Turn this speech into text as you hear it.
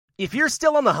If you're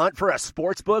still on the hunt for a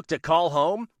sports book to call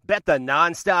home, bet the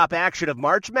nonstop action of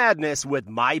March Madness with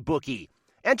MyBookie.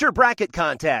 Enter bracket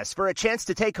contests for a chance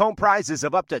to take home prizes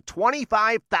of up to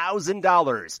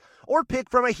 $25,000, or pick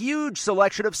from a huge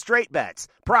selection of straight bets,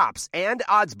 props, and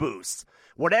odds boosts.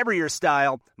 Whatever your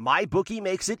style, MyBookie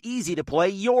makes it easy to play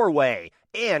your way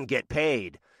and get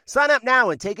paid. Sign up now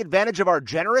and take advantage of our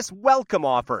generous welcome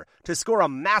offer to score a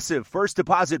massive first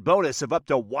deposit bonus of up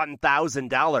to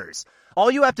 $1,000. All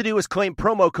you have to do is claim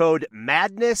promo code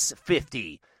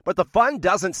MADNESS50. But the fun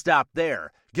doesn't stop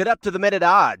there. Get up-to-the-minute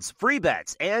odds, free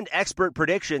bets, and expert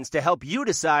predictions to help you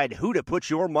decide who to put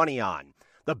your money on.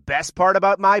 The best part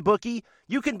about MyBookie?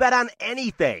 You can bet on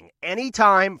anything,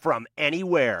 anytime, from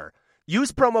anywhere.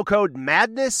 Use promo code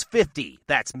MADNESS50,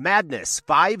 that's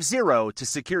MADNESS50, to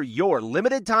secure your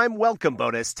limited-time welcome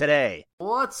bonus today.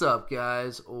 What's up,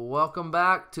 guys? Welcome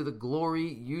back to the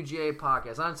Glory UGA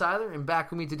podcast. I'm Tyler, and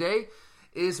back with me today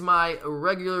is my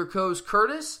regular co-host,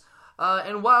 Curtis.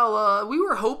 And while we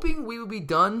were hoping we would be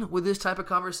done with this type of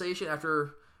conversation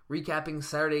after recapping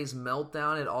Saturday's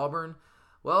meltdown at Auburn,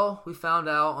 well, we found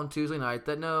out on Tuesday night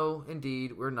that no,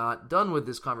 indeed, we're not done with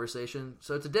this conversation.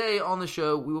 So today on the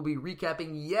show, we will be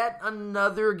recapping yet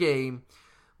another game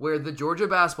where the Georgia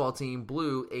basketball team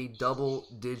blew a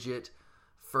double-digit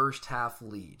first-half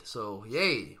lead. So,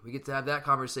 yay, we get to have that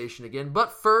conversation again.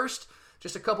 But first,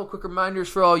 just a couple quick reminders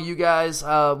for all you guys.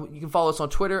 You can follow us on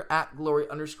Twitter at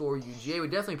glory_UGA. We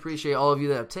definitely appreciate all of you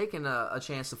that have taken a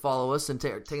chance to follow us and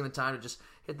taking the time to just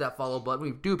hit that follow button.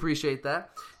 We do appreciate that.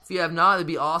 If you have not, it'd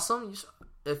be awesome.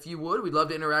 If you would, we'd love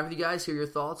to interact with you guys, hear your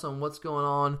thoughts on what's going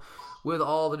on with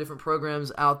all the different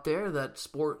programs out there that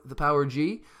sport the Power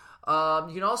G.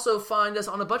 You can also find us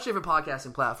on a bunch of different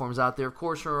podcasting platforms out there. Of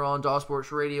course, we're on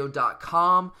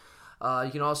dogsportsradio.com.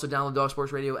 You can also download the Dog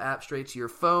Sports Radio app straight to your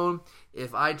phone.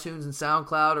 If iTunes and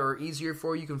SoundCloud are easier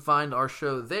for you, you can find our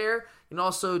show there. You can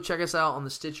also check us out on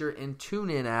the Stitcher and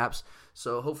TuneIn apps.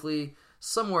 So hopefully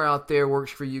somewhere out there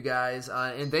works for you guys.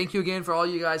 And thank you again for all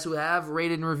you guys who have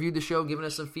rated and reviewed the show, given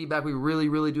us some feedback. We really,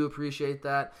 really do appreciate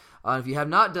that. If you have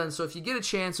not done so, if you get a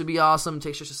chance, it would be awesome. It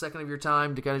takes just a second of your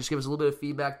time to kind of just give us a little bit of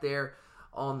feedback there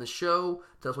on the show.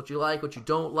 Tell us what you like, what you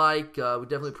don't like. We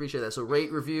definitely appreciate that. So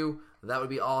rate, review, that would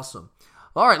be awesome.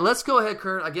 All right, let's go ahead,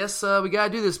 Kurt. I guess we got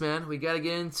to do this, man. We got to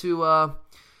get into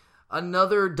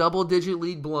another double-digit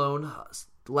lead blown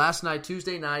last night,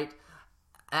 Tuesday night,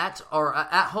 at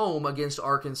home against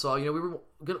Arkansas. You know,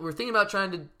 we were thinking about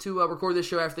trying to record this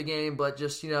show after the game, but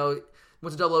just, you know,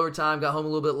 went to double overtime, got home a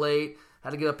little bit late, had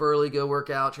to get up early, go work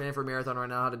out, training for a marathon right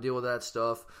now, how to deal with that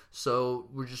stuff. So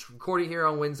we're just recording here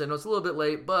on Wednesday. I know it's a little bit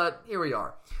late, but here we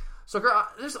are. So, I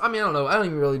don't know. I don't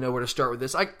even really know where to start with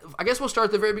this. I guess we'll start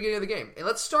at the very beginning of the game. And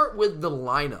let's start with the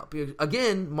lineup.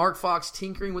 Again, Mark Fox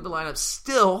tinkering with the lineup.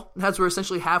 Still, as we're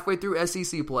essentially halfway through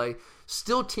SEC play,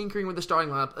 still tinkering with the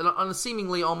starting lineup on a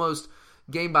seemingly almost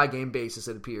game-by-game basis,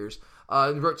 it appears.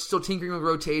 Still tinkering with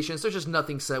rotations. There's just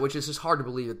nothing set, which is just hard to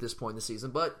believe at this point in the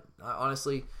season. But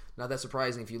honestly, not that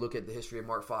surprising if you look at the history of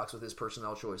Mark Fox with his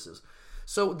personnel choices.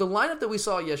 So the lineup that we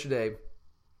saw yesterday,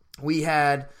 we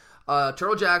had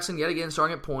Turtle Jackson yet again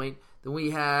starting at point. Then we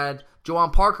had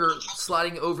Juwan Parker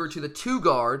sliding over to the 2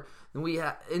 guard. Then we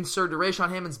inserted Rayshawn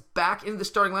Hammonds back into the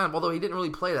starting lineup, although he didn't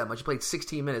really play that much. He played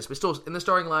 16 minutes, but still in the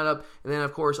starting lineup. And then,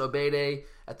 of course, Obede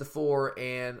at the 4,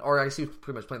 or I guess he was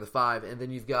pretty much playing the 5. And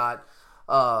then you've got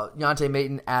Yante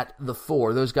Maton at the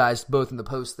 4. Those guys both in the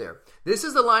post there. This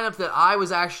is the lineup that I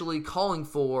was actually calling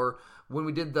for when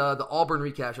we did the Auburn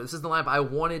recap show. This is the lineup I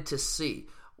wanted to see.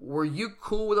 Were you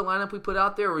cool with the lineup we put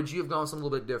out there, or would you have gone something a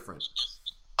little bit different?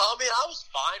 I mean, I was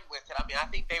fine with it. I mean, I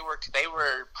think they were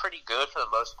pretty good for the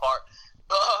most part.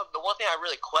 The one thing I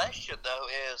really question, though,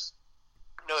 is,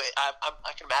 you know,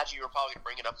 I can imagine you were probably going to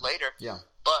bring it up later. Yeah.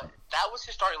 But that was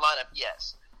his starting lineup,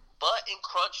 yes. But in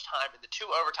crunch time, in the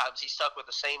 2 overtimes, he stuck with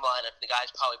the same lineup. The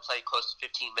guys probably played close to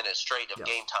 15 minutes straight of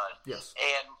game time. Yes.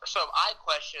 And so I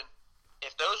question,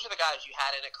 if those are the guys you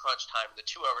had in at crunch time in the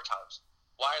 2 overtimes,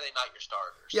 why are they not your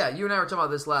starters? Yeah, you and I were talking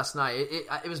about this last night.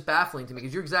 It was baffling to me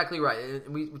because you're exactly right.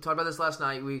 We talked about this last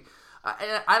night.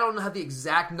 I don't have the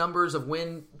exact numbers of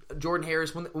when Jordan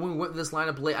Harris, when we went with this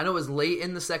lineup late. I know it was late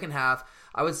in the second half.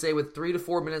 I would say with 3 to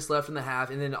 4 minutes left in the half,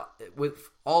 and then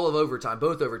with all of overtime,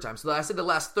 both overtime. So I said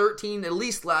at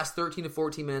least last 13 to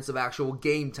 14 minutes of actual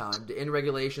game time to end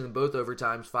regulation in both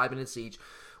overtimes, 5 minutes each.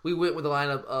 We went with the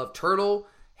lineup of Turtle,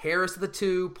 Harris at the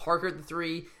 2, Parker at the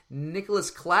 3,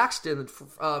 Nicholas Claxton,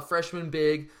 freshman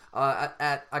big,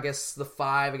 at I guess the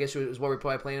 5. I guess is what we're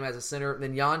probably playing him as a center. And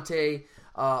then Yante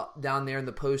down there in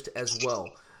the post as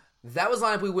well. That was the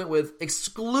lineup we went with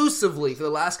exclusively for the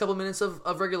last couple minutes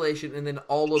of regulation and then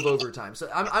all of overtime. So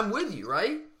I'm with you,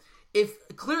 right?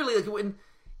 If clearly, like, when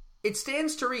it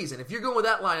stands to reason, if you're going with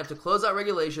that lineup to close out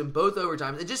regulation, both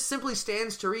overtimes, it just simply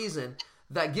stands to reason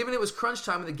that given it was crunch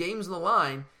time and the game's on the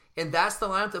line, and that's the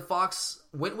lineup that Fox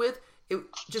went with, it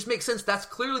just makes sense. That's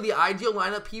clearly the ideal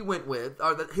lineup he went with,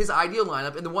 or his ideal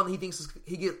lineup, and the one that he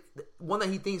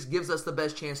thinks gives us the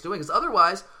best chance to win. Because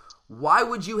otherwise, why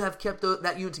would you have kept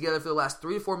that unit together for the last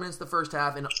 3 to 4 minutes of the first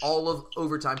half and all of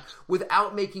overtime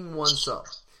without making one sub?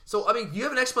 So, I mean, do you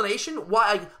have an explanation?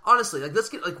 Why? Honestly, let's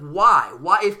get, why?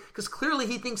 Why? Because clearly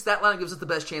he thinks that lineup gives us the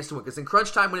best chance to win. Because in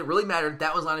crunch time, when it really mattered,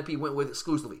 that was the lineup he went with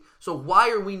exclusively. So why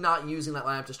are we not using that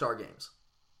lineup to start games?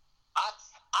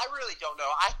 I really don't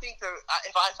know. I think that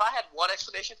if I had one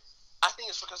explanation, I think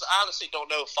it's because I honestly don't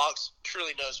know if Fox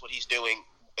truly knows what he's doing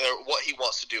or what he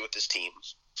wants to do with this team.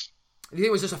 You think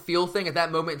it was just a feel thing at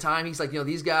that moment in time? He's like,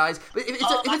 these guys. But if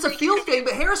it's a feel thing,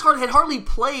 but Harris had hardly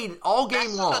played all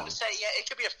game long. That's what I'm saying. Yeah, it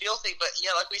could be a feel thing, but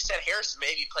like we said, Harris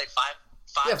maybe played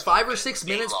 5 or 6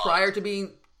 minutes prior to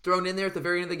being thrown in there at the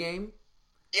very end of the game.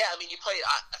 Yeah, I mean, you played.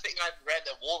 I think I read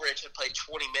that Woolridge had played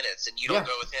 20 minutes, and you don't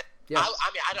go with him. Yeah. I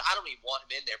don't even want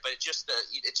him in there, but it just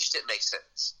didn't make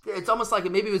sense. Yeah, it's almost like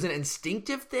maybe it was an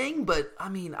instinctive thing, but I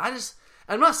mean,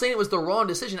 I'm not saying it was the wrong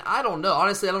decision. I don't know.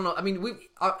 Honestly, I don't know. I mean,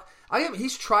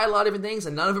 he's tried a lot of different things,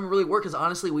 and none of them really work. Because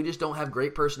honestly, we just don't have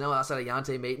great personnel outside of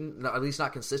Yante Maton. At least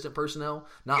not consistent personnel,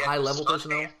 not high level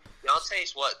personnel.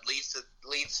 Yante's what leads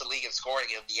the league in scoring,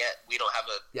 and yet we don't have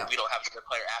a good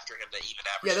player after him that even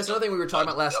averages. Yeah, that's another thing we were talking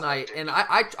about last night, and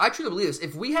I truly believe this.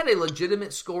 If we had a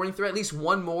legitimate scoring threat, at least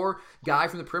one more guy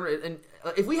from the perimeter, and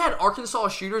if we had Arkansas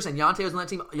shooters and Yante was on that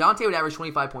team, Yante would average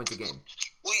 25 points a game.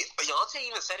 Yante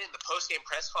even said it in the post-game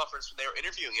press conference when they were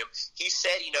interviewing him. He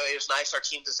said, it was nice our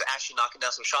team was actually knocking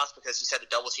down some shots because he said the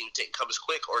double team didn't come as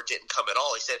quick or didn't come at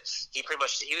all. He said he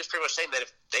was pretty much saying that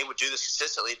if they would do this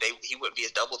consistently, he wouldn't be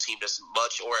a double teamed as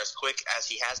much or as quick as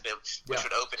he has been, which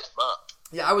would open him up.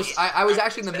 Yeah, I was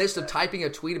actually in the midst of typing a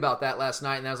tweet about that last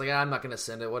night, and I was like, I'm not going to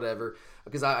send it, whatever.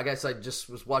 Because I guess I just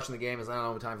was watching the game. I was like, I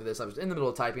don't have time for this. I was in the middle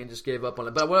of typing and just gave up on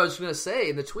it. But what I was going to say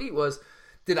in the tweet was,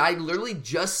 did I literally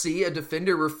just see a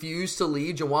defender refuse to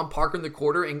lead Jawan Parker in the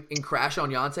quarter and crash on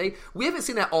Yante? We haven't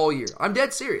seen that all year. I'm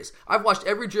dead serious. I've watched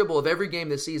every dribble of every game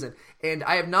this season, and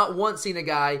I have not once seen a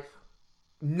guy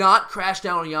not crash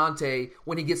down on Yante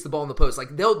when he gets the ball in the post.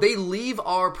 Like, they leave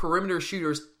our perimeter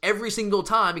shooters every single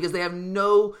time because they have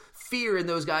no fear in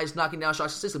those guys knocking down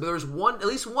shots consistently. But there was at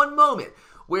least one moment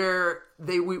where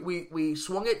we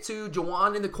swung it to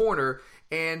Jawan in the corner,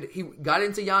 and he got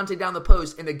into Yante down the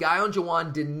post, and the guy on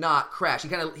Jawan did not crash. He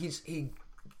kind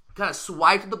of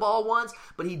swiped the ball once,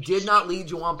 but he did not lead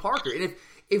Jawan Parker. And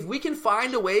if we can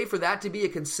find a way for that to be a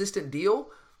consistent deal,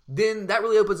 then that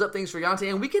really opens up things for Yante,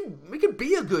 and we could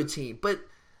be a good team. But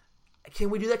can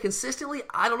we do that consistently?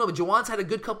 I don't know. But Jawan's had a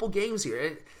good couple games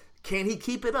here. Can he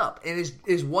keep it up? And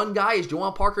is one guy, is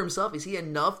Jawan Parker himself, is he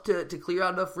enough to clear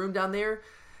out enough room down there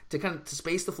to kind of to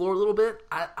space the floor a little bit?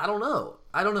 I don't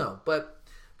know. But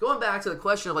going back to the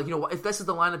question of if this is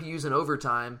the lineup you use in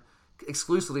overtime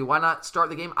exclusively, why not start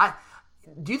the game?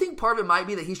 Do you think part of it might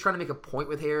be that he's trying to make a point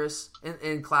with Harris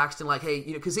and Claxton? Like, hey,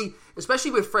 because he,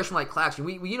 especially with freshmen like Claxton,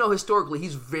 we historically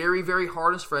he's very, very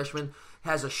hard as freshman,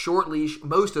 has a short leash,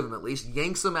 most of them at least,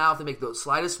 yanks them out if they make the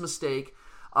slightest mistake.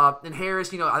 And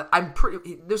Harris, I'm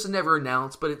pretty. This is never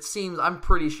announced, but I'm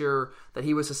pretty sure that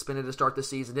he was suspended to start the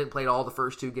season. Didn't play all the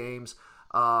first 2 games.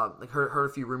 Heard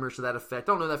a few rumors to that effect.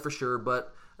 Don't know that for sure,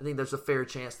 but I think there's a fair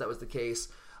chance that was the case.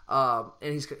 And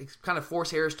he's kind of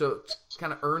forced Harris to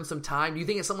kind of earn some time. Do you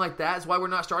think it's something like that? Is why we're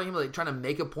not starting him? Like trying to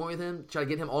make a point with him, try to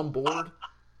get him on board.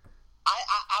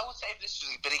 I would say this is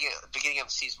the beginning of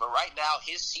the season, but right now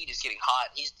his seat is getting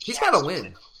hot. He's got to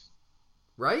win.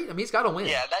 Right? I mean, he's got to win.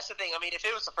 Yeah, that's the thing. I mean, if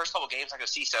it was the first couple games, I could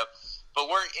see so. But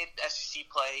we're in SEC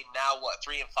play now,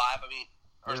 3-5? I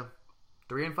mean,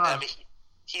 3-5. I mean,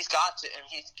 he's got to, and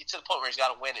he's to the point where he's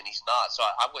got to win, and he's not. So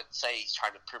I wouldn't say he's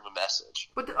trying to prove a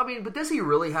message. But does he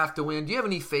really have to win? Do you have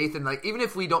any faith in, even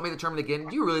if we don't make the tournament again,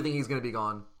 do you really think he's going to be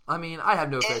gone? I mean, I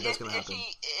have no faith that's going to happen.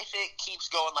 If it keeps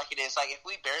going like it is, if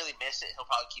we barely miss it, he'll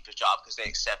probably keep his job because they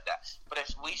accept that. But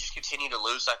if we just continue to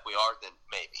lose like we are, then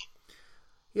maybe.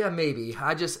 Yeah, maybe.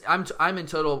 I'm in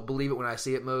total believe it when I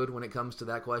see it mode when it comes to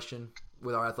that question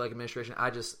with our athletic administration.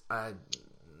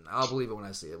 I'll believe it when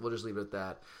I see it. We'll just leave it at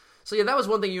that. So yeah, that was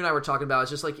one thing you and I were talking about.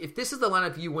 It's just if this is the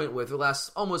lineup you went with the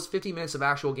last almost 50 minutes of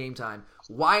actual game time,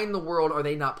 why in the world are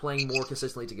they not playing more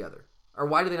consistently together? Or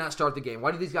why do they not start the game?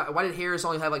 Why did Harris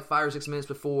only have 5 or 6 minutes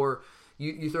before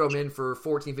you throw him in for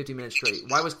 14, 15 minutes straight?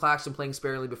 Why was Claxton playing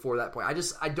sparingly before that point?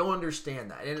 I don't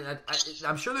understand that. And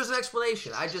I'm sure there's an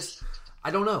explanation. I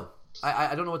don't know.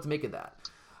 I don't know what to make of that.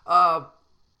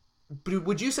 But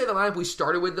would you say the lineup we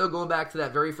started with, though, going back to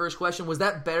that very first question, was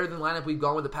that better than the lineup we've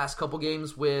gone with the past couple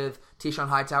games with Tayshaun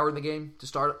Hightower in the game to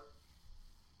start?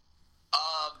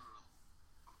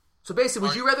 So basically,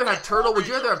 would you rather have Turtle? Would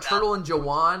you rather have Turtle and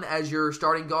Jawan as your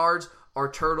starting guards,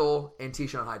 or Turtle and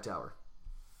Tayshaun Hightower?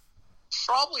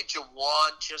 Probably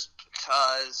Jawan, just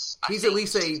because he's at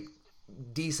least a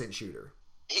decent shooter.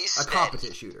 He's a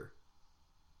competent shooter.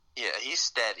 Yeah, he's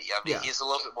steady. I mean, he's a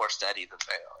little bit more steady than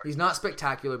they are. He's not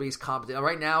spectacular, but he's competent.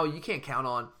 Right now, you can't count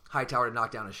on Hightower to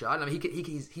knock down a shot. I mean,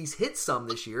 he's hit some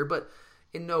this year, but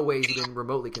in no way has he been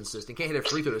remotely consistent. Can't hit a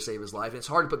free throw to save his life. And it's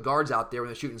hard to put guards out there when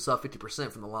they're shooting sub 50%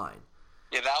 from the line.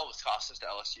 Yeah, that was cost us the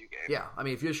LSU game. Yeah, I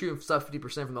mean, if you're shooting sub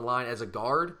 50% from the line as a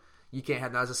guard, you can't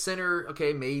have. Now, as a center,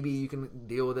 okay, maybe you can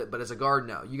deal with it, but as a guard,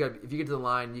 no. If you get to the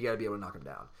line, you got to be able to knock him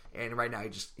down. And right now,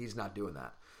 he's not doing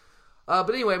that.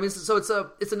 But anyway, I mean, so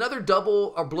it's another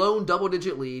blown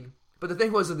double-digit lead. But the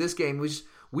thing was, in this game,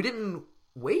 we didn't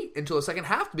wait until the second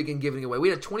half to begin giving it away. We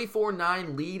had a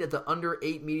 24-9 lead at the under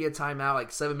 8 media timeout,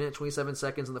 like 7 minutes, 27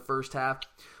 seconds in the first half.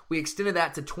 We extended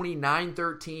that to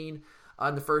 29-13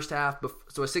 in the first half,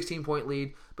 so a 16-point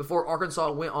lead, before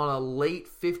Arkansas went on a late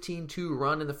 15-2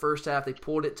 run in the first half. They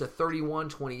pulled it to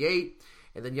 31-28.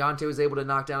 And then Yante was able to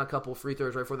knock down a couple of free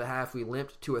throws right before the half. We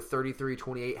limped to a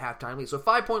 33-28 halftime lead. So a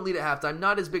 5-point lead at halftime.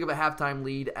 Not as big of a halftime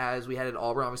lead as we had at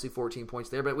Auburn. Obviously 14 points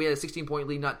there. But we had a 16-point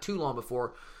lead not too long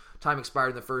before time expired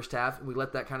in the first half. And we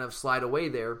let that kind of slide away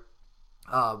there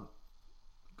a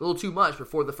little too much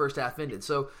before the first half ended.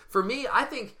 So for me, I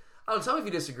think, I don't know, tell me if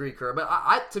you disagree, Kurt,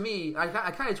 but to me, I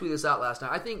kind of tweeted this out last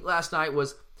night. I think last night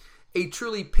was a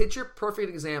truly picture-perfect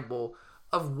example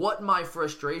of what my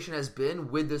frustration has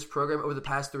been with this program over the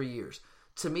past 3 years.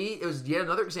 To me, it was yet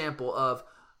another example of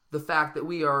the fact that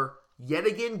we are yet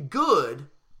again good,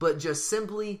 but just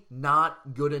simply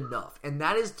not good enough. And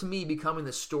that is, to me, becoming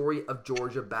the story of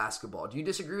Georgia basketball. Do you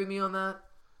disagree with me on that?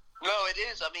 No, it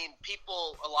is. I mean,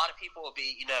 a lot of people will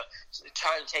be,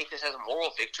 trying to take this as a moral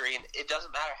victory, and it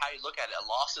doesn't matter how you look at it. A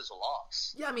loss is a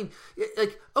loss. Yeah, I mean,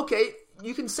 okay,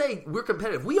 you can say we're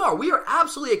competitive. We are. We are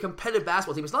absolutely a competitive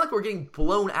basketball team. It's not like we're getting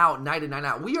blown out night in, night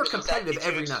out. We are competitive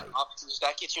every night. Does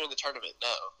that get you in the tournament?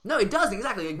 No. No, it doesn't.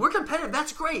 Exactly. Like, we're competitive.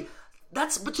 That's great. But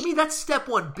to me, that's step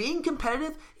one. Being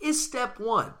competitive is step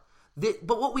one.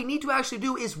 But what we need to actually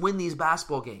do is win these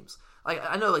basketball games.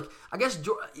 I know, I guess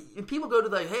people go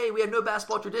to hey, we have no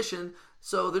basketball tradition,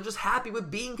 so they're just happy with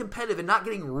being competitive and not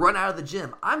getting run out of the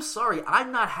gym. I'm sorry,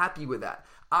 I'm not happy with that.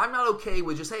 I'm not okay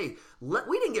with just, hey,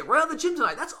 we didn't get run out of the gym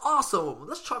tonight. That's awesome.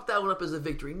 Let's chalk that one up as a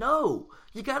victory. No,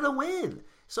 you got to win.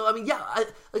 So, I mean, yeah, I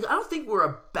don't think we're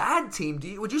a bad team. Do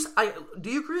you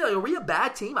agree? Are we a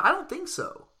bad team? I don't think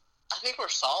so. I think we're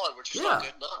solid. We're just not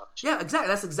good enough. Yeah, exactly.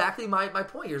 That's exactly my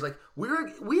point here. Is we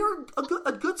are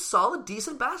a good, solid,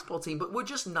 decent basketball team, but we're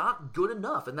just not good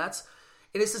enough. And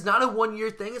this is not a 1-year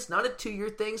thing. It's not a 2-year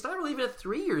thing. It's not really even a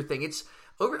 3-year thing. It's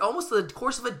over almost the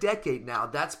course of a decade now.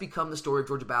 That's become the story of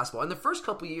Georgia basketball. In the first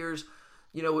couple of years,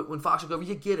 when Fox took over,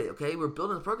 you get it. Okay, we're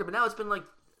building the program, but now it's been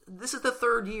this is the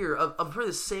 3rd year of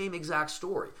the same exact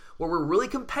story where we're really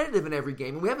competitive in every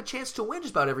game and we have a chance to win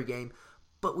just about every game.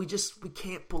 But we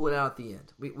can't pull it out at the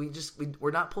end. We're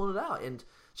not pulling it out, and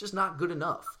it's just not good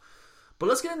enough. But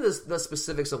let's get into the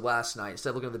specifics of last night instead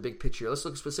of looking at the big picture. Let's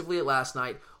look specifically at last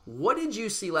night. What did you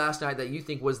see last night that you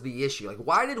think was the issue?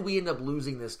 Why did we end up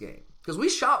losing this game? Because we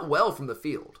shot well from the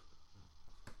field.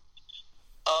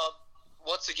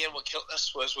 Once again, what killed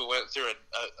us was we went through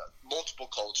multiple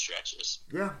cold stretches.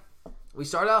 Yeah, we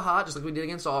started out hot just like we did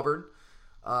against Auburn,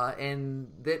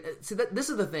 this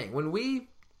is the thing when we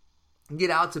get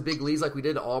out to big leads like we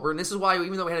did to Auburn. This is why,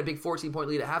 even though we had a big 14-point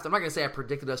lead at half, I'm not going to say I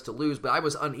predicted us to lose, but I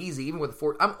was uneasy. Even with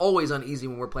I'm always uneasy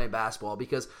when we're playing basketball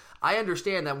because I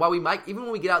understand that while we might, even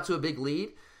when we get out to a big lead,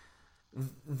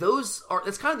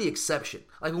 it's kind of the exception.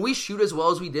 When we shoot as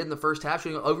well as we did in the first half,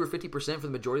 shooting over 50% for the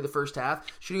majority of the first half,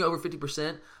 shooting over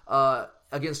 50%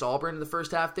 against Auburn in the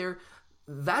first half there,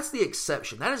 that's the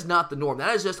exception. That is not the norm.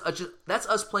 That is that's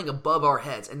us playing above our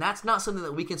heads, and that's not something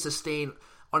that we can sustain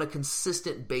on a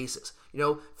consistent basis.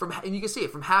 And you can see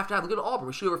it from half to half. Look at Auburn.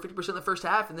 We shoot over 50% in the first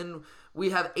half, and then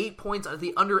we have 8 points at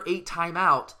the under 8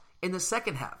 timeout in the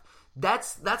second half.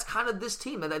 That's kind of this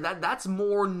team. That's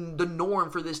more the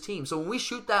norm for this team. So when we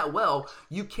shoot that well,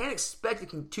 you can't expect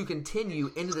it to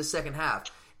continue into the second half.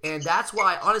 And that's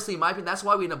why, honestly, in my opinion, that's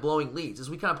why we end up blowing leads, is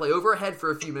we kind of play over our head for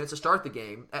a few minutes to start the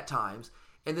game at times,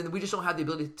 and then we just don't have the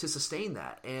ability to sustain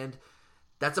that. And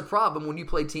That's a problem when you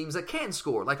play teams that can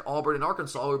score, like Auburn and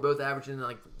Arkansas, who are both averaging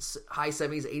like high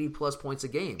 70s, 80-plus points a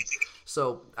game.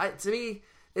 So, to me,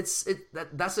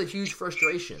 that's a huge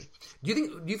frustration. Do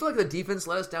you feel like the defense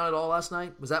let us down at all last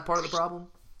night? Was that part of the problem?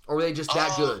 Or were they just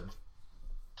that good?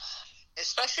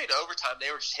 Especially in overtime,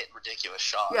 they were just hitting ridiculous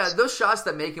shots. Yeah, those shots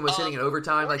that Macon was hitting in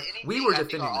overtime, like we were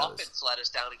defending our those. Offense let us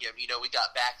down again. We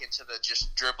got back into the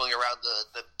just dribbling around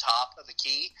the top of the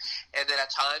key, and then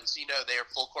at times, they are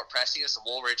full court pressing us, and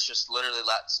Woolridge just literally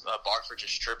lets Barford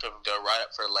just trip him and go right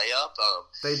up for a layup.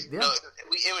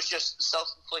 It was just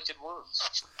self-inflicted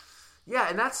wounds. Yeah,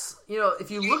 and that's, if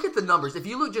you look at the numbers, if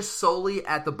you look just solely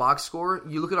at the box score,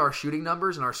 you look at our shooting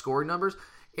numbers and our scoring numbers,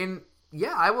 and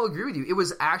yeah, I will agree with you. It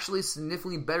was actually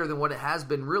significantly better than what it has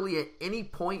been really at any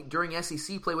point during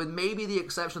SEC play, with maybe the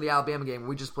exception of the Alabama game.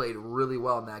 We just played really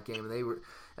well in that game, and they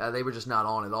were just not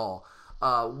on at all.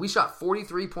 We shot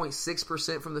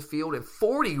 43.6% from the field and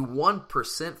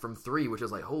 41% from three, which is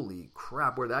like, holy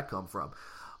crap, where'd that come from?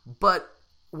 But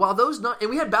while those and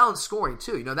we had balanced scoring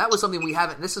too. That was something we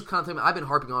haven't. This is kind of thing I've been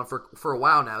harping on for a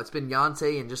while now. It's been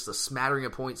Yante and just a smattering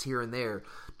of points here and there.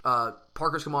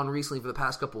 Parker's come on recently for the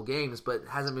past couple of games, but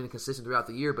hasn't been consistent throughout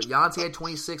the year. But Yante had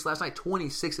 26 last night,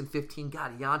 26 and 15.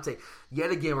 God, Yante,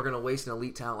 yet again, we're going to waste an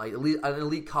elite talent, an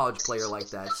elite college player like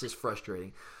that. It's just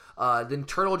frustrating. Then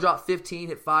Turtle dropped 15,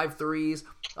 hit 5 threes.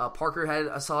 Parker had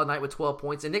a solid night with 12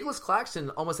 points. And Nicholas Claxton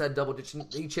almost had double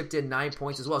digits. He chipped in 9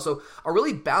 points as well. So a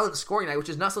really balanced scoring night, which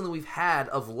is not something we've had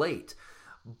of late.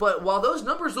 But while those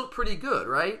numbers look pretty good,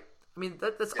 right? I mean,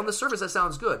 that's on the surface, that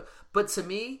sounds good. But to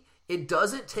me, it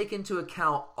doesn't take into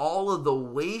account all of the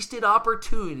wasted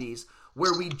opportunities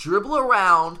where we dribble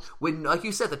around with, like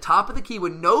you said, the top of the key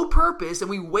with no purpose, and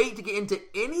we wait to get into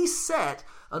any set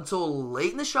until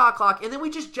late in the shot clock, and then we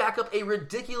just jack up a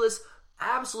ridiculous,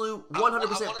 absolute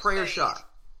 100% prayer shot.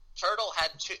 Turtle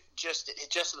had just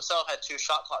himself had 2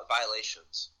 shot clock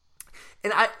violations.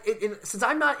 And since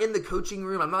I'm not in the coaching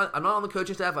room, I'm not on the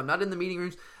coaching staff, I'm not in the meeting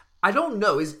rooms, I don't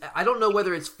know. I don't know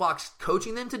whether it's Fox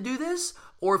coaching them to do this,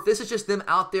 or if this is just them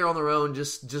out there on their own,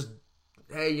 just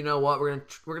hey, you know what? We're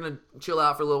gonna chill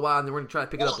out for a little while, and then we're gonna try to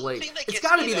pick it up late. It's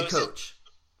got to be the coach,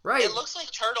 right? It looks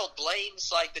like Turtle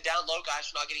blames the down low guys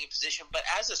for not getting in position, but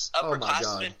as a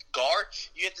upperclassman guard,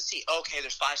 you have to see, okay,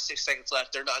 there's 5-6 seconds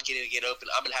left. They're not getting to get open.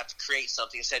 I'm gonna have to create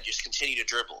something instead of just continue to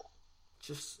dribble.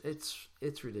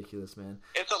 It's ridiculous, man.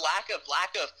 It's a lack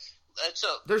of.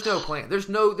 There's no plan. There's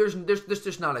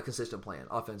just not a consistent plan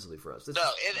offensively for us. And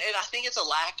I think it's a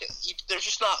lack. They're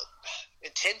just not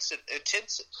intense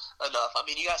enough. I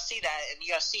mean, you got to see that, and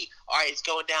you got to see, all right, it's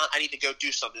going down. I need to go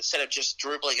do something instead of just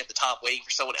dribbling at the top, waiting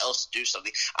for someone else to do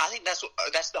something. I think that's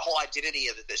the whole identity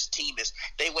of this team is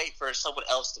they wait for someone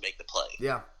else to make the play.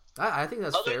 Yeah. I think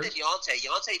that's fair. Other than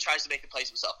Yante tries to make the plays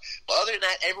himself. But other than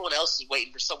that, everyone else is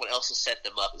waiting for someone else to set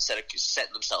them up instead of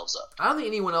setting themselves up. I don't think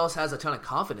anyone else has a ton of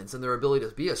confidence in their ability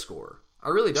to be a scorer. I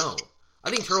really don't. I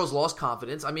think Turtle's lost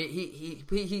confidence. I mean,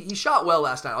 he shot well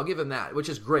last night. I'll give him that, which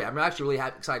is great. I'm actually really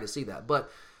excited to see that.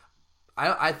 But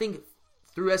I think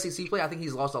through SEC play, I think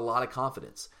he's lost a lot of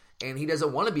confidence. And he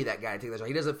doesn't want to be that guy to take the shot.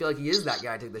 He doesn't feel like he is that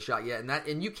guy to take the shot yet.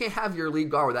 And you can't have your lead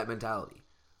guard with that mentality.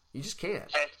 You just can't.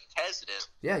 Hesitant.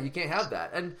 Yeah, you can't have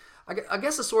that. And I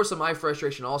guess the source of my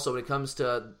frustration also when it comes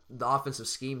to the offensive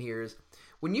scheme here is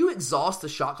when you exhaust the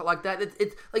shot clock like that,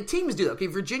 it like teams do that. Okay,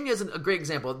 Virginia is a great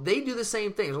example. They do the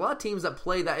same thing. There's a lot of teams that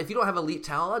play that. If you don't have elite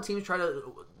talent, a lot of teams try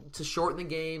to shorten the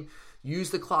game, use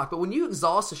the clock. But when you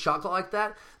exhaust the shot clock like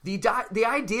that, the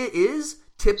idea is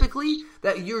typically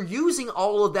that you're using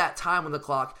all of that time on the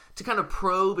clock to kind of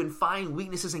probe and find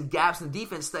weaknesses and gaps in the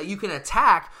defense that you can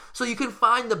attack so you can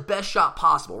find the best shot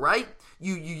possible, right?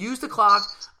 You use the clock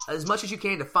as much as you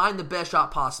can to find the best shot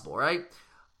possible, right?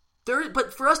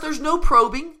 But for us, there's no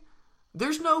probing.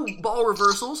 There's no ball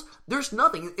reversals. There's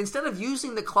nothing. Instead of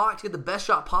using the clock to get the best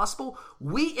shot possible,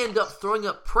 we end up throwing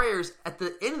up prayers at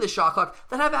the end of the shot clock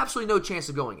that have absolutely no chance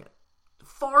of going in.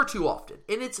 Far too often.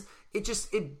 And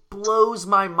it blows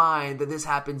my mind that this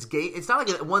happens. It's not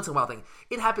like a once in a while thing.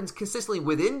 It happens consistently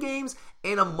within games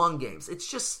and among games.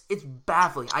 It's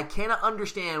baffling. I cannot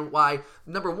understand why,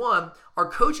 number one, our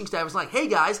coaching staff is like, hey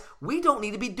guys, we don't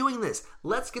need to be doing this.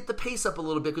 Let's get the pace up a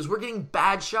little bit because we're getting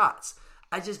bad shots.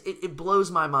 It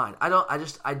blows my mind. I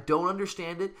don't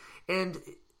understand it. And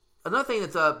another thing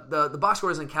that the box score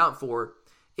doesn't count for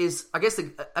is, I guess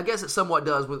it somewhat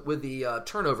does with the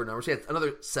turnover numbers. We had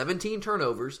another 17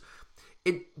 turnovers.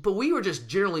 But we were just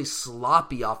generally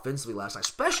sloppy offensively last night,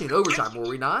 especially in overtime, were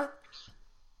we not?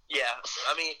 Yeah,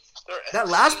 I mean... That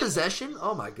last possession?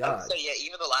 Oh, my God. Yeah,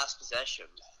 even the last possession.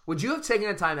 Would you have taken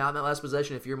a timeout in that last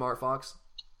possession if you're Mark Fox?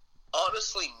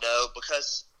 Honestly, no,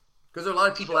 because Because there are a lot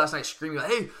of people last night screaming,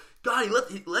 like, "Hey, God,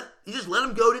 he just let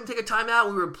him go. Didn't take a timeout.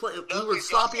 We were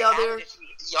sloppy out there."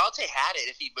 Deontay had it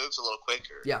if he moves a little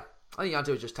quicker. Yeah, I think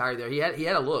Deontay was just tired there. He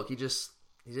had a look. He didn't.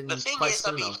 The thing quite is,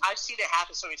 spin enough. I've seen it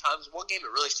happen so many times. One game that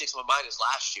really sticks in my mind is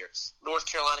last year, North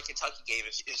Carolina Kentucky game.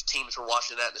 His teams were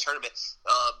watching that in the tournament.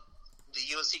 The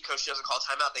UNC coach doesn't call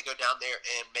timeout. They go down there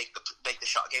and make the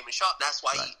shot game and shot. That's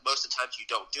why most of the times you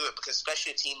don't do it, because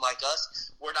especially a team like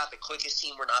us, we're not the quickest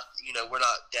team. We're not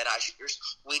dead eye shooters.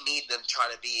 We need them to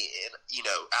try to be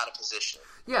out of position.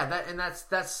 Yeah, that's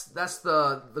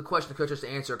the question the coach has to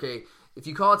answer. Okay, if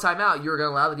you call a timeout, you're going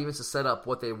to allow the defense to set up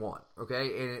what they want.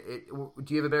 Okay, and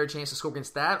do you have a better chance to score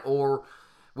against that, or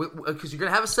because you're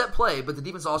going to have a set play, but the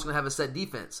defense is also going to have a set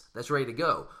defense that's ready to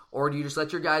go? Or do you just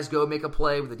let your guys go make a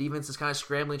play where the defense is kind of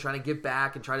scrambling, trying to give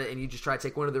back, and you just try to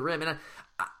take one to the rim? And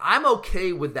I'm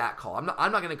okay with that call. I'm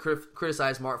not going to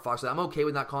criticize Mark Fox. I'm okay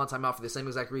with not calling timeout for the same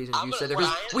exact reason you said there.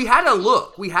 We had to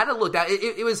look.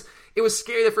 It was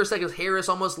scary the first second. Harris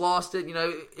almost lost it,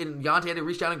 and Deontay had to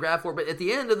reach down and grab for it. But at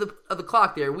the end of the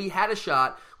clock there, we had a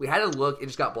shot. We had a look. It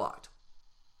just got blocked.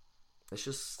 That's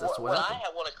what happened.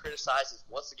 I want to criticize is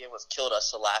once again what's killed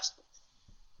us the last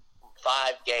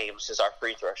 5 games is our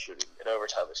free throw shooting in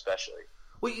overtime, especially.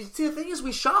 Well, you see, the thing is,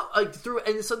 we shot through,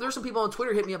 and so there's some people on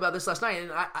Twitter hit me about this last night, and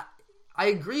I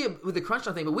agree with the crunch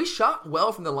time thing, but we shot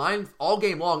well from the line all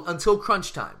game long until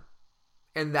crunch time,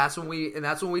 and that's when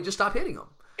we just stopped hitting them.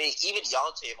 I mean, even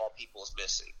Deontay of all people is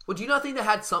missing. Well, do you not think that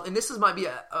had something? This might be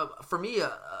for me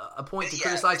a point to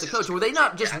criticize the coach. Were they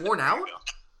not just worn out?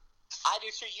 I do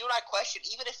too. You and I question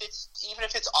even if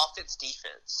it's offense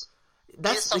defense.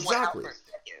 That's exactly.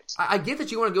 I get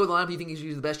that you want to go with the lineup. You think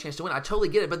you the best chance to win. I totally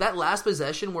get it. But that last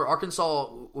possession where Arkansas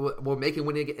will make it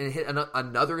win and hit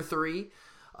another 3,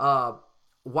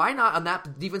 why not on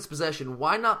that defense possession?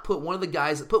 Why not put one of the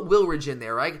guys? Put Wilridge in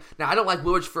there, right? Now I don't like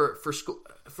Wilridge for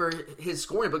his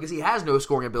scoring because he has no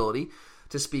scoring ability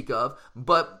to speak of,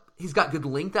 but he's got good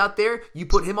length out there. You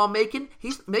put him on Macon.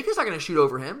 Macon's not going to shoot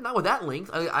over him. Not with that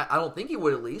length. I don't think he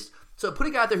would at least. So put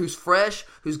a guy out there who's fresh,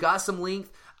 who's got some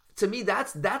length. To me,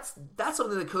 that's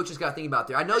something the coach has got to think about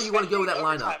there. I know you want to go with that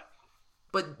lineup,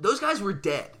 but those guys were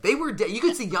dead. They were dead. You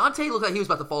could see Deontay look like he was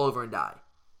about to fall over and die.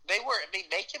 They were. I mean,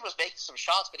 Macon was making some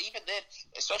shots, but even then,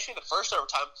 especially in the first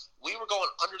overtime, we were going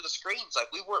under the screens.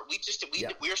 Like we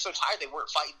were so tired they weren't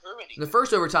fighting through anything. In the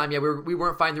first overtime, we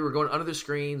weren't fighting through. We were going under the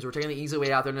screens. We were taking the easy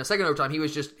way out there. In the second overtime, he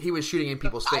was shooting in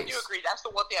people's face. I do agree. That's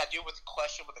the one thing I do with the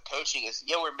question with the coaching is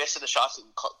we're missing the shots in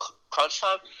crunch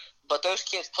time. But those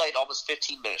kids played almost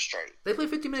 15 minutes straight. They played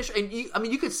 15 minutes straight. And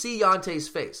you could see Deontay's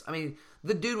face. I mean,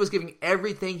 the dude was giving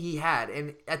everything he had.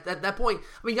 And at that point,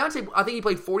 I mean, Deontay, I think he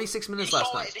played 46 minutes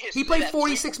last night. He played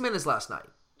 46 minutes last night.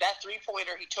 That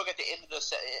 3-pointer he took at the end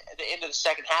of the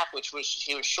second half, which was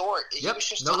he was short. Yep. He was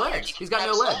just no tired. legs. He's got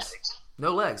no legs.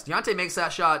 No legs. Deontay makes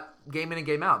that shot game in and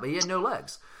game out, but he had no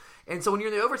legs. And so when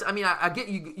you're in the overtime, I mean, I get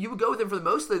you would go with him for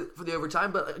the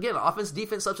overtime, but again, offense,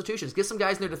 defense, substitutions. Get some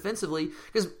guys in there defensively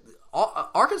because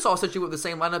Arkansas essentially with the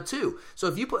same lineup too.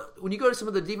 So when you go to some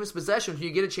of the defense possessions,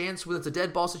 you get a chance when it's a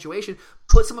dead ball situation,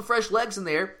 put some fresh legs in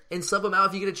there and sub them out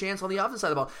if you get a chance on the offense side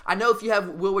of the ball. I know if you have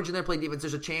Wilridge in there playing defense,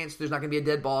 there's a chance there's not going to be a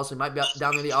dead ball, so it might be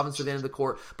down near the offensive end of the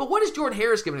court. But what is Jordan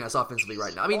Harris giving us offensively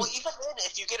right now? I mean, even then,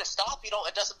 if you get a stop,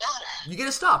 it doesn't matter. You get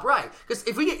a stop, right? Because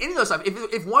if we get any of those stops,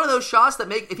 if one of those shots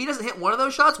if he doesn't hit one of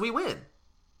those shots, we win.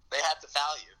 They have to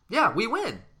foul you. Yeah, we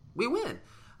win. We win.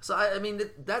 So I mean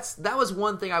that was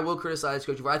one thing I will criticize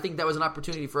Coach. I think that was an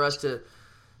opportunity for us to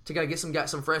kind of get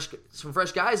some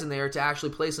fresh guys in there to actually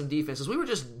play some defense. Because we were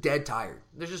just dead tired.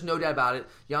 There's just no doubt about it.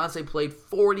 Deontay played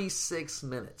 46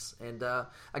 minutes, and a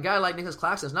guy like Nicholas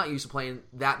Claxton is not used to playing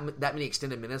that many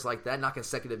extended minutes like that, not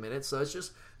consecutive minutes. So it's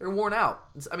just they're worn out.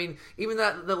 I mean, even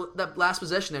that last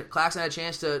possession, Claxton had a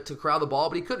chance to corral the ball,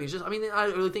 but he couldn't. I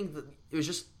really think that it was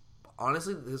just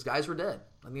honestly his guys were dead.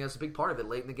 I mean, that's a big part of it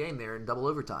late in the game there in double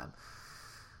overtime.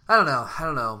 I don't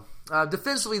know.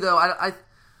 Defensively, though,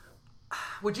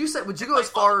 would you go as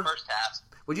far? First half.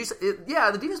 Would you say?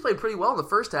 The defense played pretty well in the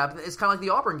first half. It's kind of like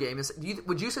the Auburn game.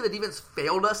 Would you say the defense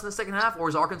failed us in the second half, or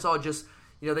is Arkansas just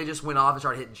they just went off and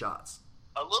started hitting shots?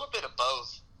 A little bit of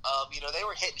both. They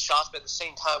were hitting shots, but at the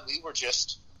same time, we weren't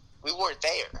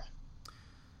there.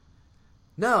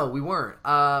 No, we weren't.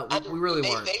 We really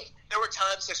weren't. There were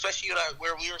times, especially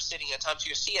where we were sitting at times,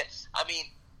 you see it. I mean,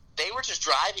 they were just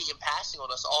driving and passing on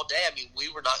us all day. I mean, we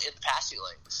were not in the passing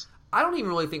lanes. I don't even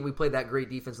really think we played that great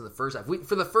defense in the first half.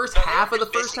 For the first half of the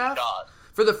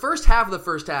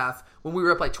first half, when we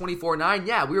were up like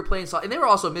 24-9, we were playing solid, and they were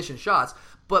also missing shots.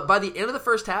 But by the end of the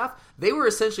first half, they were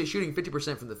essentially shooting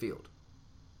 50% from the field.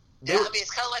 Yeah, I mean, it's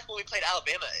kind of like when we played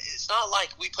Alabama. It's not like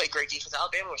we played great defense.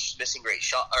 Alabama was just missing great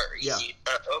easy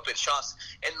open shots.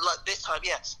 And this time,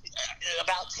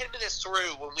 about 10 minutes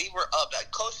through, when we were up,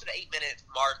 close to the 8-minute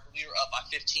mark, we were up by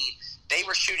 15. They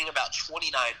were shooting about 29%,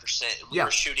 and we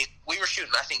were shooting,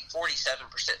 I think,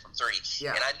 47% from three.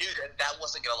 Yeah. And I knew that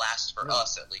wasn't going to last for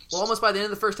us, at least. Well, almost by the end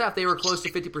of the first half, they were close to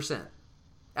 50%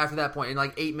 after that point in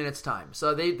like 8 minutes time.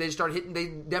 So they started hitting. They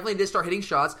definitely did start hitting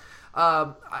shots.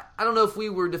 I don't know if we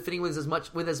were defending with as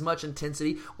much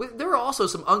intensity. There were also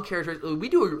some uncharacteristic. We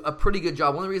do a pretty good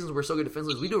job. One of the reasons we're so good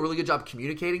defensively is we do a really good job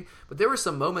communicating. But there were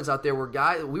some moments out there where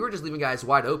we were just leaving guys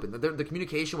wide open. The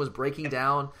communication was breaking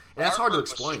down, and that's hard to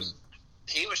explain.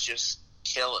 He was just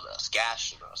killing us,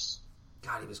 gashing us.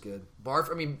 God, he was good.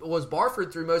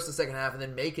 Barford through most of the second half, and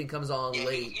then Macon comes on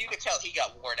late. You could tell he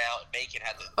got worn out, and Macon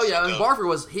had to. Oh yeah, and Barford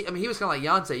was. He was kind of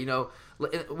like Yante. You know,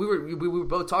 we were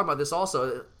both talking about this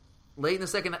also. Late in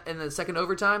the second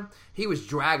overtime, he was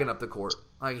dragging up the court.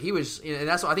 Like he was, and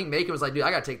that's what I think Macon was like. Dude,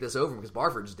 I got to take this over because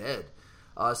Barford's dead.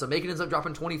 So Macon ends up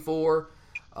dropping 24.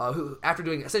 Who after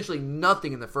doing essentially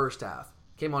nothing in the first half,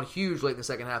 came on huge late in the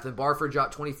second half. Then Barford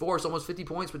dropped 24, so almost 50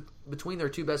 points between their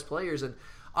two best players. And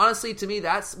honestly, to me,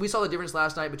 we saw the difference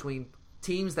last night between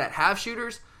teams that have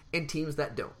shooters and teams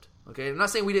that don't. Okay, I'm not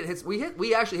saying we didn't hit.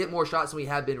 We actually hit more shots than we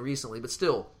have been recently, but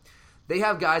still, they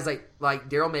have guys like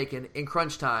Daryl Macon in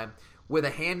crunch time with a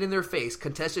hand in their face,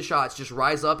 contested shots, just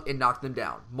rise up and knock them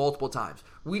down multiple times.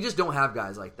 We just don't have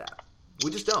guys like that.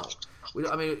 We just don't.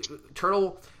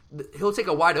 Turtle, he'll take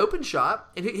a wide open shot,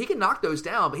 and he can knock those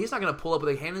down, but he's not going to pull up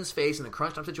with a hand in his face in a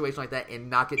crunch time situation like that and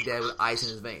knock it dead with ice in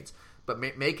his veins. But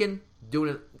Macon doing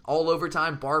it all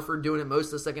overtime, Barford doing it most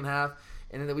of the second half,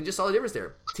 and then we just saw the difference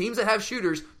there. Teams that have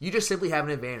shooters, you just simply have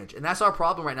an advantage. And that's our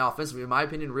problem right now offensively, in my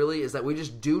opinion, really, is that we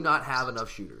just do not have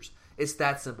enough shooters. It's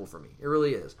that simple for me. It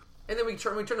really is. And then we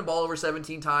turn the ball over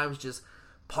 17 times, just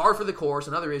par for the course,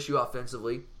 another issue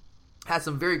offensively. Had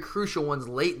some very crucial ones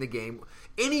late in the game,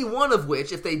 any one of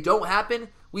which, if they don't happen,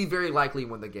 we very likely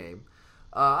win the game.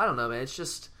 I don't know, man. It's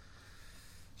just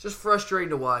frustrating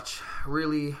to watch.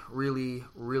 Really, really,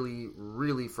 really,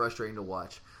 really frustrating to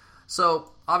watch.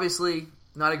 So, obviously,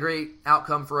 not a great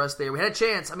outcome for us there. We had a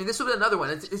chance. I mean, this would have been another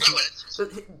one.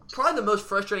 It's probably the most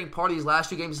frustrating part of these last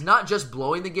two games is not just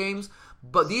blowing the games,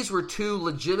 but these were two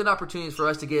legitimate opportunities for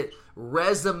us to get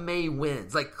resume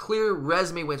wins, like clear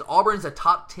resume wins. Auburn's a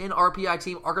top 10 RPI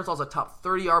team. Arkansas is a top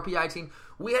 30 RPI team.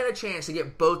 We had a chance to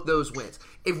get both those wins.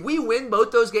 If we win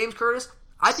both those games, Curtis,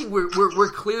 I think we're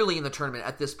clearly in the tournament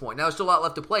at this point. Now, there's still a lot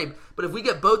left to play, but if we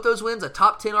get both those wins, a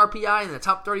top 10 RPI and a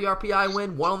top 30 RPI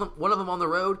win, one of them on the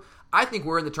road, I think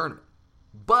we're in the tournament.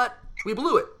 But we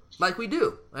blew it, like we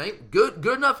do. Right? Good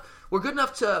enough. We're good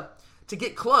enough to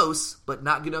get close, but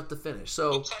not good enough to finish.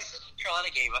 So, it's like the Carolina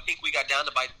game. I think we got down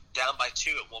by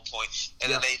 2 at one point,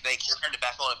 and then they turned it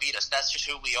back on and beat us. That's just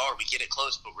who we are. We get it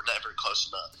close, but we're never close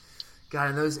enough. God,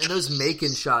 and those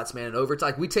Macon shots, man, in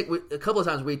overtime. A couple of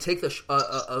times we take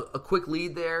a quick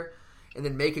lead there, and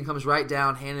then Macon comes right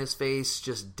down, hand in his face,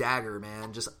 just dagger,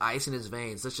 man, just ice in his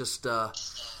veins. That's just, man,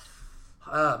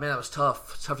 that was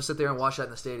tough. It's tough to sit there and watch that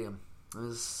in the stadium,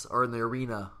 or in the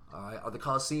arena, or the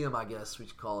Coliseum, I guess we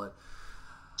should call it.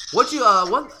 So we're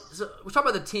talking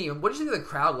about the team. What did you think of the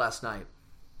crowd last night?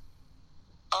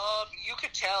 You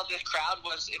could tell the crowd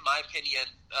was, in my opinion,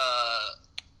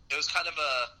 it was kind of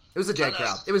a... It was a dead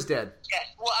crowd. It was dead. Yeah,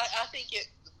 well, I think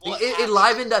it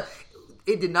livened up.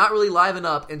 It did not really liven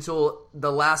up until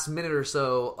the last minute or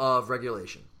so of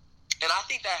regulation. And I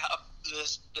think that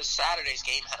the Saturday's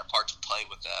game had a part to play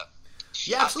with that.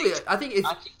 Yeah, absolutely. I think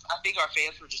our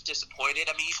fans were just disappointed.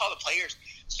 I mean, you saw the players,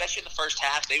 especially in the first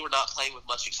half, they were not playing with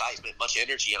much excitement, much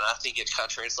energy, and I think it kind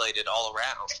of translated all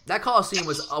around. That Coliseum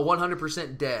was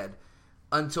 100% dead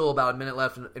until about a minute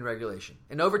left in regulation.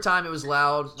 In overtime, it was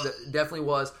loud. It definitely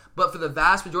was. But for the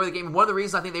vast majority of the game, one of the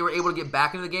reasons I think they were able to get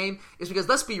back into the game is because,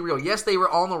 let's be real, yes, they were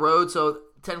on the road, so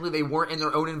technically they weren't in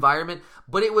their own environment,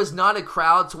 but it was not a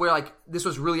crowd to where, like, this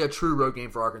was really a true road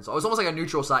game for Arkansas. It was almost like a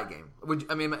neutral site game.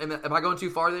 Am I going too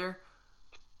far there?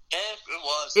 Yeah, it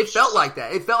was. It felt like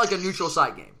that. It felt like a neutral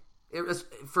site game. It was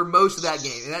for most of that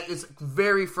game, and that is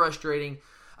very frustrating.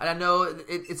 And I know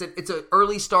it's an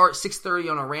early start,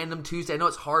 6:30 on a random Tuesday. I know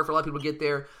it's hard for a lot of people to get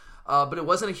there, but it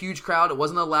wasn't a huge crowd. It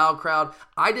wasn't a loud crowd.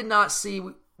 I did not see.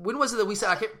 When was it that we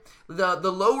said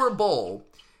the lower bowl?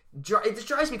 It just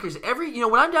drives me crazy.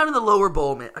 When I'm down in the lower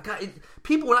bowl, man,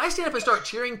 people, when I stand up and start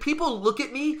cheering, people look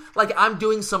at me like I'm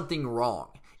doing something wrong,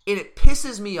 and it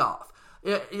pisses me off.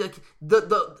 Like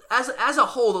as a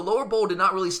whole, the lower bowl did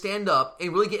not really stand up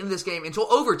and really get into this game until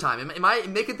overtime. Am I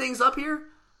making things up here?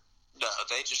 No,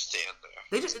 they just stand there.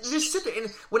 They just sit there.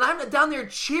 And when I'm down there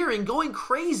cheering, going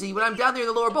crazy, when I'm down there in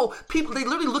the lower bowl, people, they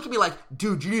literally look at me like,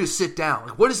 dude, you need to sit down.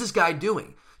 Like, what is this guy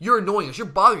doing? You're annoying us. You're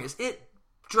bothering us. It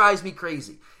drives me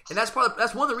crazy. And that's one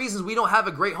of the reasons we don't have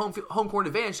a great home court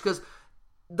advantage, because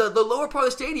the lower part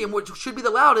of the stadium, which should be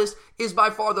the loudest, is by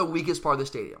far the weakest part of the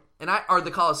stadium, or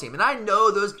the Coliseum. And I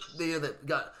know they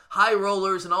got high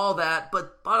rollers and all that,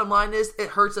 but bottom line is, it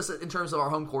hurts us in terms of our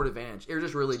home court advantage. It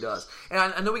just really does. And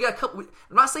I know we got a couple.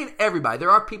 I'm not saying everybody.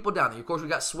 There are people down there. Of course, we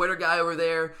got Sweater Guy over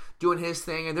there doing his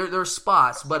thing, and there are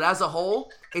spots. But as a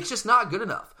whole, it's just not good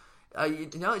enough.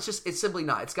 It's simply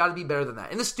not. It's got to be better than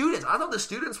that. And the students, I thought the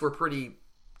students were pretty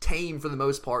tame for the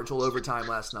most part until overtime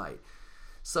last night.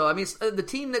 So, I mean, the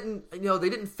team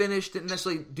didn't finish, didn't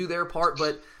necessarily do their part,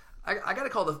 but I got to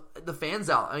call the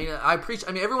fans out. I mean,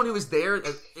 everyone who was there,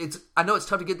 I know it's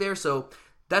tough to get there, so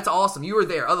that's awesome. You were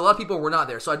there. A lot of people were not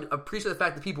there, so I appreciate the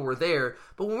fact that people were there.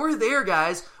 But when we're there,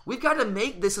 guys, we've got to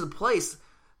make this a place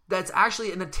that's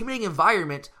actually an intimidating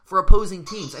environment for opposing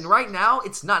teams. And right now,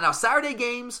 it's not. Now, Saturday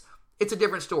games, it's a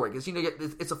different story, because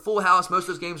it's a full house. Most of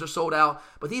those games are sold out.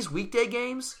 But these weekday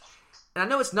games, and I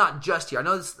know it's not just here. I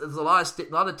know there's a lot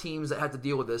of teams that have to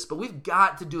deal with this, but we've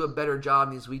got to do a better job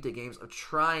in these weekday games of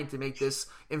trying to make this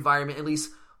environment at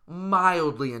least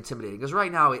mildly intimidating. Because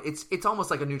right now, it's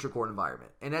almost like a neutral court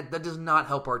environment, and that does not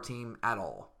help our team at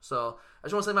all. So I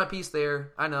just want to say my piece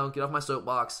there. I know, get off my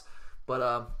soapbox,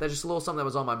 but that's just a little something that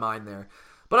was on my mind there.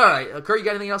 But all right, Kurt, you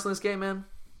got anything else in this game, man?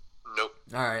 Nope.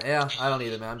 All right, yeah, I don't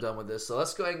either, man. I'm done with this. So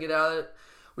let's go ahead and get out of it.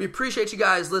 We appreciate you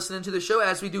guys listening to the show,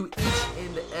 as we do each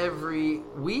and every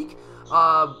week.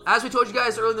 As we told you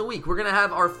guys earlier in the week, we're going to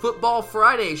have our Football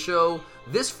Friday show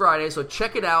this Friday, so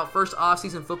check it out. First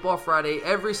off-season Football Friday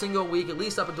every single week, at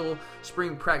least up until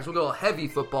spring practice. We'll go heavy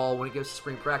football when it gets to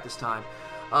spring practice time.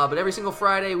 But every single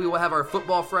Friday, we will have our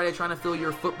Football Friday, trying to fill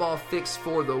your football fix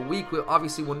for the week. We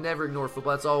obviously will never ignore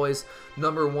football. That's always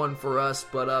number one for us.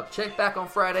 But check back on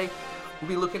Friday.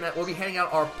 We'll be handing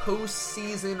out our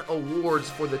postseason awards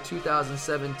for the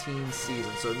 2017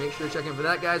 season. So make sure to check in for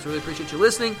that, guys. Really appreciate you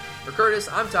listening. For Curtis,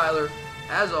 I'm Tyler.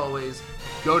 As always,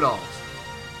 go Dogs.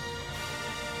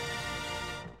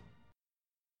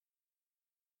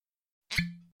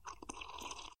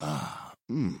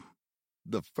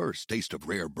 The first taste of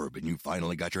rare bourbon you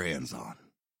finally got your hands on.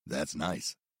 That's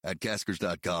nice. At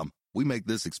Caskers.com, we make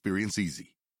this experience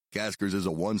easy. Caskers is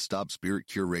a one-stop spirit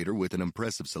curator with an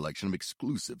impressive selection of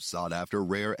exclusive, sought-after,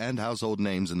 rare, and household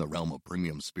names in the realm of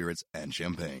premium spirits and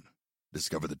champagne.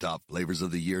 Discover the top flavors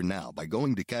of the year now by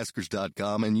going to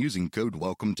Caskers.com and using code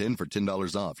WELCOME10 for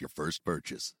 $10 off your first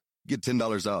purchase. Get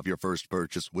 $10 off your first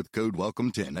purchase with code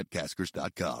WELCOME10 at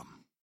Caskers.com.